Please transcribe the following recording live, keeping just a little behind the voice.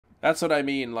That's what I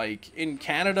mean. Like, in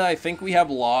Canada, I think we have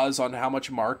laws on how much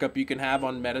markup you can have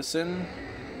on medicine.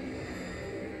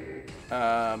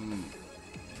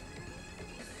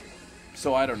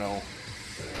 So I don't know.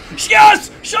 Yes!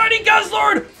 Shiny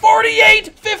Guzzlord!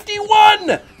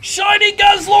 4851! Shiny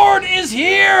Guzzlord is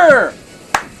here!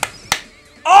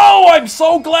 Oh, I'm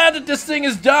so glad that this thing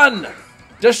is done!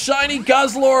 The Shiny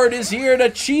Guzzlord is here, the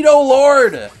Cheeto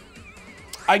Lord!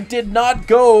 I did not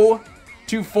go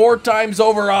to 4 times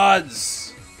over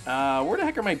odds. Where the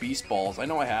heck are my beast balls? I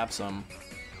know I have some.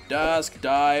 Dusk,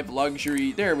 dive,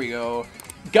 luxury, there we go.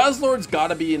 Guzzlord's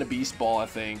gotta be in a beast ball, I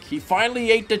think. He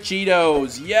finally ate the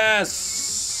Cheetos.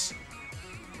 Yes!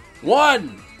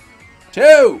 1,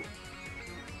 2.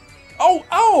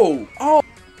 Oh.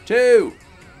 2,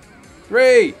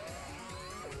 3.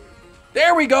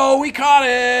 There we go. We caught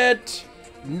it.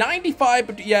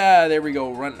 95. Yeah, there we go.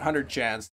 100 chance.